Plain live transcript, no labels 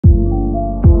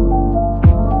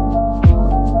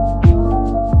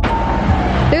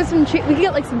some cheese. We could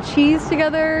get like some cheese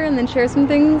together and then share some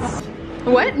things.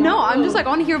 What? No, I'm just like, I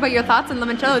want to hear about your thoughts on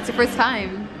limoncello. It's your first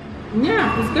time.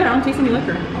 Yeah, it's good. I don't taste any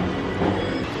liquor.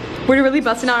 We're really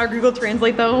busting out our Google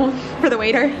Translate though for the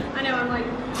waiter. I know, I'm like,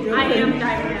 I am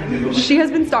diving. She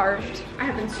has been starved. I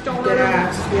have been starved.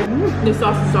 This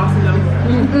sauce is saucy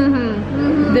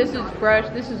though. This is fresh.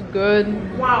 This is good.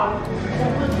 Wow.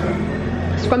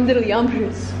 It's from the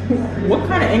Yambers. What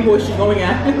kind of angle is she going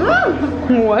at?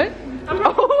 What?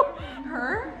 Oh,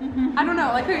 her? I don't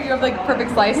know. Like how you have like a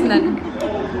perfect slice and then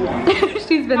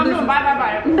she's been. No,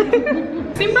 bye.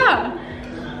 Simba.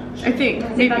 I think.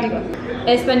 Maybe.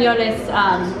 Español es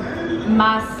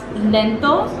más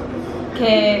lento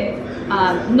que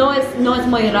no es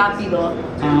muy rápido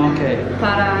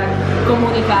para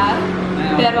comunicar,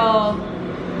 pero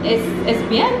es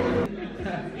bien.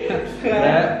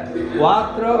 3,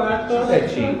 4 e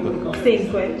 5.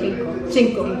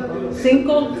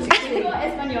 5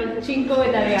 español, 5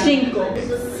 italiano. 5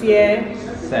 6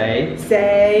 6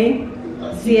 7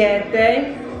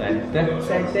 7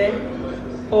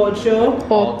 8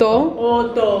 8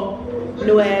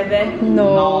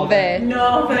 9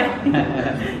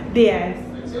 10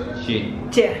 Sì.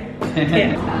 10.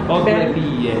 Ho due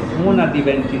figlie, una di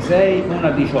 26,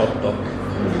 una 18.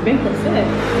 27.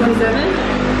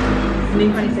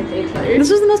 26. This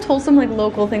was the most wholesome like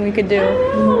local thing we could do.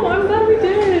 Oh, I'm glad we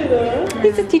did.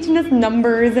 He's just teaching us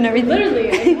numbers and everything.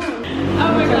 Literally.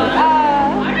 Oh my god.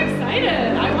 I'm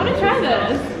excited. I want to try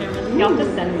this. Y'all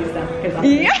just send me stuff because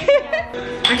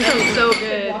Actually, so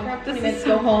good. walk around 20 minutes,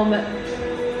 go home.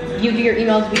 You do your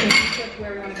emails. We can switch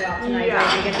where we want to go out tonight.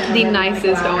 Yeah. We get dinner, The where we wanna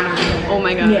nicest go out. owner. Oh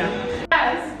my god. Yeah.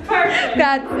 Yes, perfect.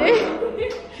 That's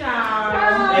it.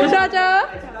 Ciao. Ciao ciao.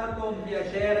 È stato un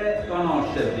piacere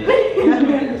conoscervi.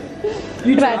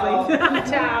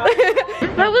 Ciao.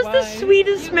 That was the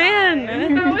sweetest man.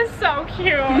 That was so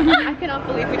cute. I cannot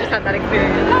believe we just had that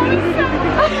experience.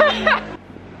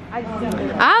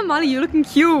 Ah, Molly, you're looking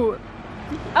cute.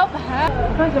 Oh,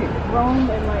 because of Rome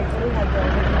and like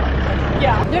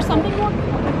yeah. There's something more.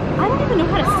 I don't even know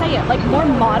how to say it. Like more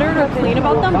modern or clean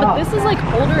about them, but this is like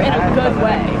older in a good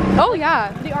way. Oh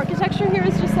yeah. The architecture here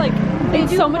is just like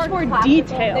it's so much more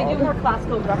detailed. They do more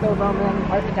classical Greco-Roman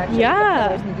architecture. Yeah.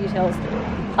 The colors and the details.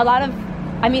 A lot of,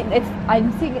 I mean,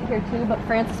 I'm seeing it here too, but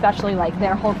France especially, like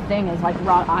their whole thing is like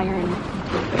wrought iron,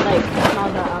 like and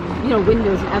all the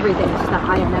windows and everything. It's just that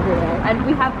iron everywhere. And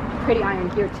we have pretty iron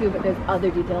here too, but there's other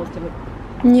details to it.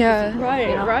 Yeah. Right,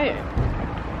 You know? right.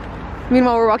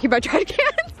 Meanwhile, we're walking by trash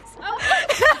cans.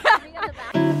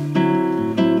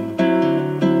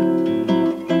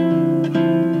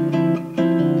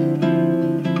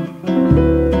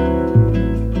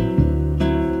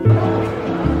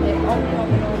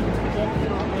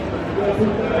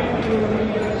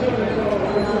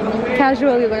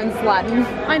 Casually learns Latin.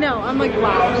 I know. I'm like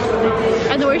wow.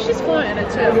 And the way she's fluent in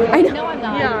it too. I know. No, I'm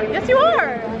not. Yeah. Yes, you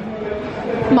are.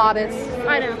 Modest.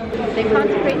 I know. They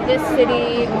consecrate this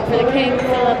city for the King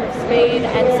Philip of Spain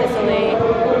and Sicily.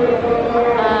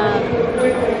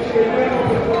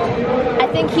 I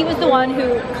think he was the one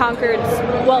who conquered,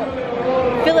 well,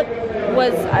 Philip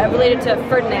was related to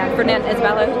Ferdinand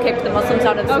Isabella, who kicked the Muslims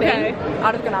out of Spain,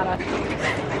 out of Granada.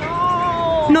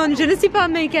 Non, je ne suis pas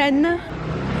américaine.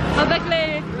 Avec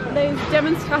les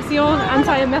démonstrations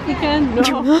anti-américaines.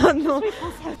 No. No.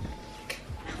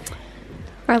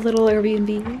 Our little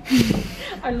Airbnb.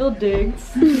 Our little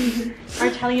digs. Our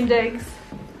Italian digs.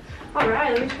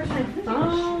 Alright, let me try my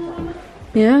phone.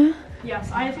 Yeah?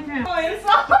 Yes, I think I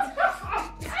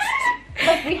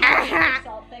Like we have a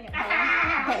salt thing at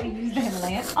home, but we use the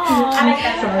Himalayan.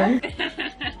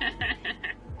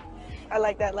 I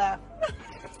like that laugh.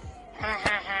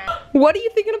 What are you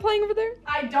thinking of playing over there?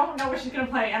 I don't know what she's gonna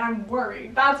play, and I'm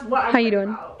worried. That's what I'm How you worried doing?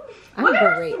 about. I'm Look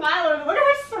at great. her smiling. Look at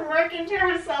her smirking to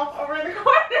herself over in the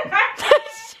corner.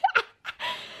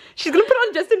 She's gonna put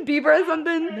on Justin Bieber or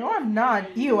something. No, I'm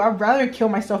not. Ew, I'd rather kill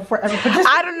myself before ever put this.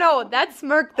 I don't know. That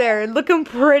smirk there, looking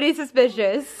pretty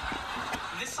suspicious.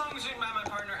 This song was written by my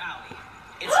partner, Allie.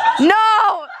 It's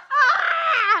No!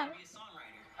 a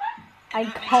songwriter. I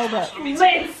called it.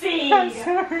 Lindsay!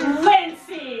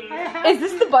 Lindsay! Is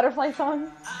this the butterfly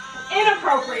song?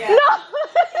 Inappropriate. No!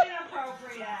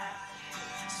 Inappropriate.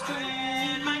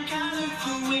 Spread my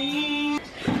colorful wings.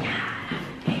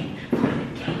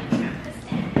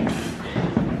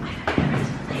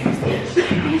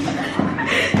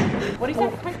 What do you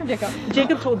say? Hi from Jacob.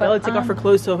 Jacob told Bella to take off her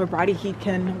clothes so her body heat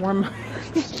can warm.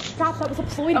 Stop, that was a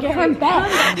ploy to A get her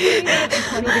back.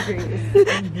 20 degrees.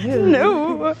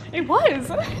 No. It was.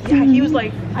 Yeah, he was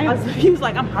like,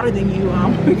 I'm hotter than you.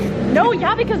 No,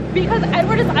 yeah, because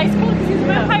Edward is ice cold because he's a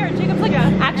vampire, and Jacob's like,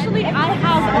 actually, I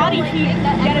have body heat.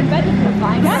 Get in bed with me.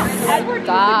 Yeah, Edward.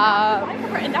 Stop.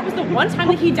 And that was the one time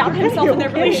that he doubted himself in their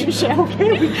relationship.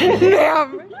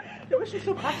 Damn. She's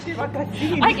so passionate about that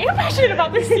scene. I am passionate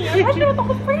about this scene. I'm passionate about the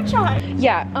whole franchise.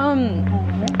 Yeah,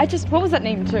 what was that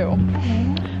name too?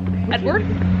 Edward?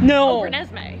 No.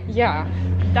 Renesmee. Yeah.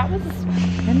 That was.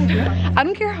 I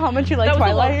don't care how much you like That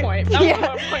was Twilight. a low point. That was Yeah. a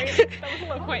low point. That was a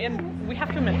low point, and we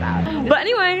have to admit that. But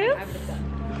anyways,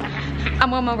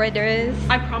 I'm on my red dress.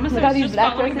 I promise Look I at was these just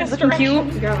black following dresses this looking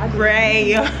direction. cute.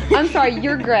 Gray. I'm sorry,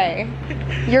 you're gray.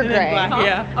 You're gray. Black,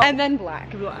 yeah. And then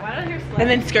black. And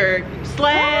then skirt.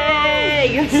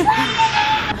 Slay!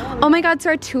 Oh my god, so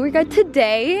our tour guide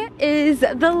today is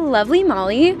the lovely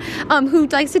Molly, who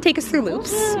likes to take us through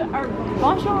loops.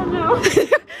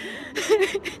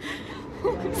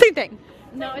 Same thing.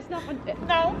 No, it's not.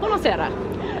 No. Buonasera.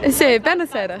 Say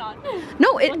buonasera.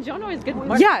 No, it. Buongiorno is good.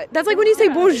 Yeah, that's like when you say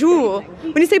bonjour.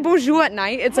 When you say bonjour at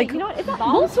night, it's like You know what? It's not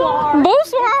bonsoir.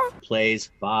 bonsoir. Plays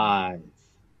 5.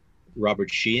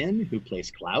 Robert Sheehan, who plays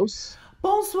Klaus.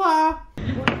 Bonsoir.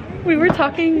 We were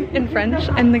talking in French,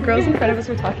 and the girls in front of us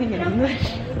were talking in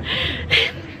English.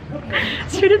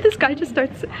 Straight up, this guy just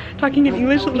starts talking in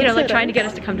English. You know, like trying to get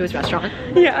us to come to his restaurant.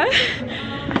 Yeah.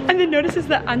 And then notices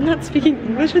that I'm not speaking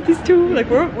English with these two. Like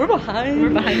we're behind. We're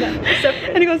behind them. So,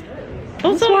 and he goes,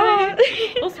 bonsoir.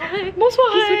 Bonsoir.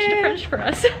 Bonsoir. He switched to French for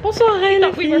us. Bonsoir. He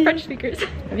thought we were French speakers.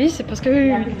 Oui, c'est parce que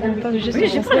on parle juste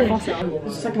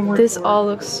français. This all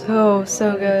looks so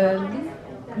good.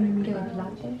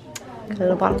 A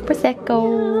little bottle of prosecco.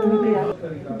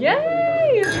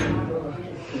 Yay!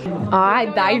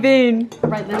 Alright, dive in.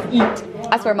 Right, let's eat.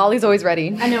 I swear, Molly's always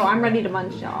ready. I know, I'm ready to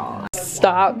munch, y'all.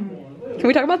 Stop. Can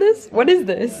we talk about this? What is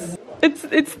this? It's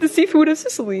the seafood of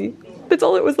Sicily. That's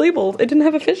all it was labeled. It didn't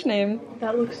have a fish name.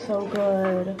 That looks so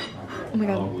good. Oh my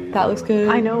god, that looks good.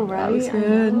 I know, right? That looks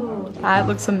good. That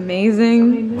looks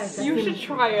amazing. You should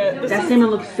try it. That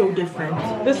salmon looks so different.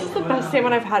 This is the best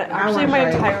salmon I've had actually in my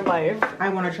entire life. I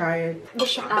want to try it. The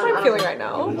shock that I'm feeling right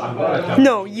now.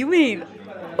 No, you ain't.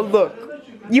 Look,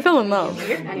 you fell in love.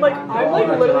 Like, I'm like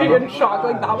literally in shock.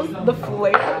 Like, that was the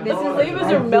flavor. The flavors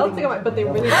are melting on my, but they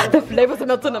really The flavors are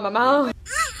melting in my mouth.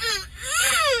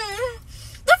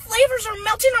 The flavors are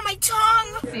melting on my tongue.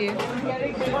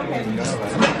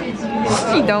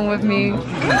 He done with me.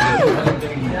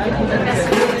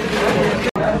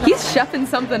 He's chefing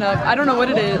something up. I don't know what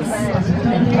it is.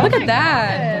 Look at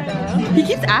that. He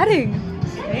keeps adding.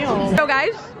 So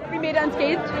guys, we made it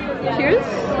unscathed. Cheers.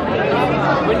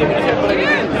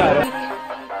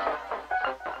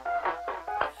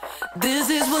 This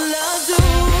is what love do.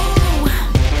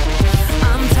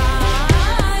 I'm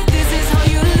tired. This is how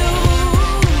you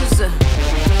lose.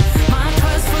 My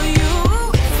trust for you,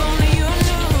 if only you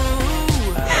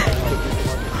knew.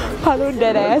 Hello,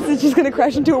 dead ass is just gonna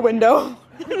crash into a window.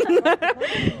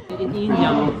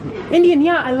 Indian,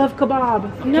 yeah, I love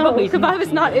kebab. No, kebab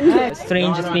is not Indian.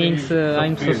 Strange things,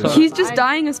 I'm so sorry. He's just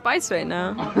dying of spice right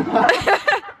now.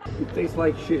 It tastes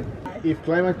like shit. If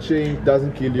climate change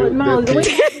doesn't kill you, then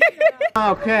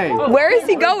Okay. Where is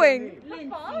he going?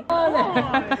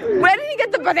 Where did he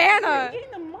get the banana?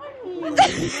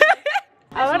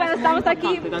 Ahora estamos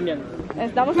aquí.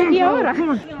 Estamos aquí ahora.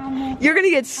 You're gonna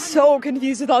get so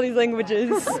confused with all these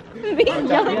languages. Me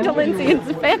yelling to Lindsay in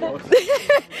Spanish.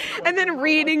 And then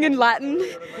reading in Latin.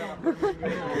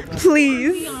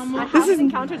 Please. I haven't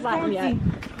encountered Latin yet.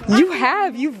 You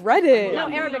have, you've read it. No,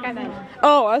 Arabic I meant.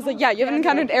 Oh, I was like, yeah, you haven't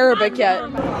encountered Arabic yet.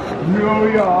 New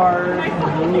York,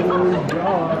 New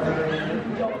York.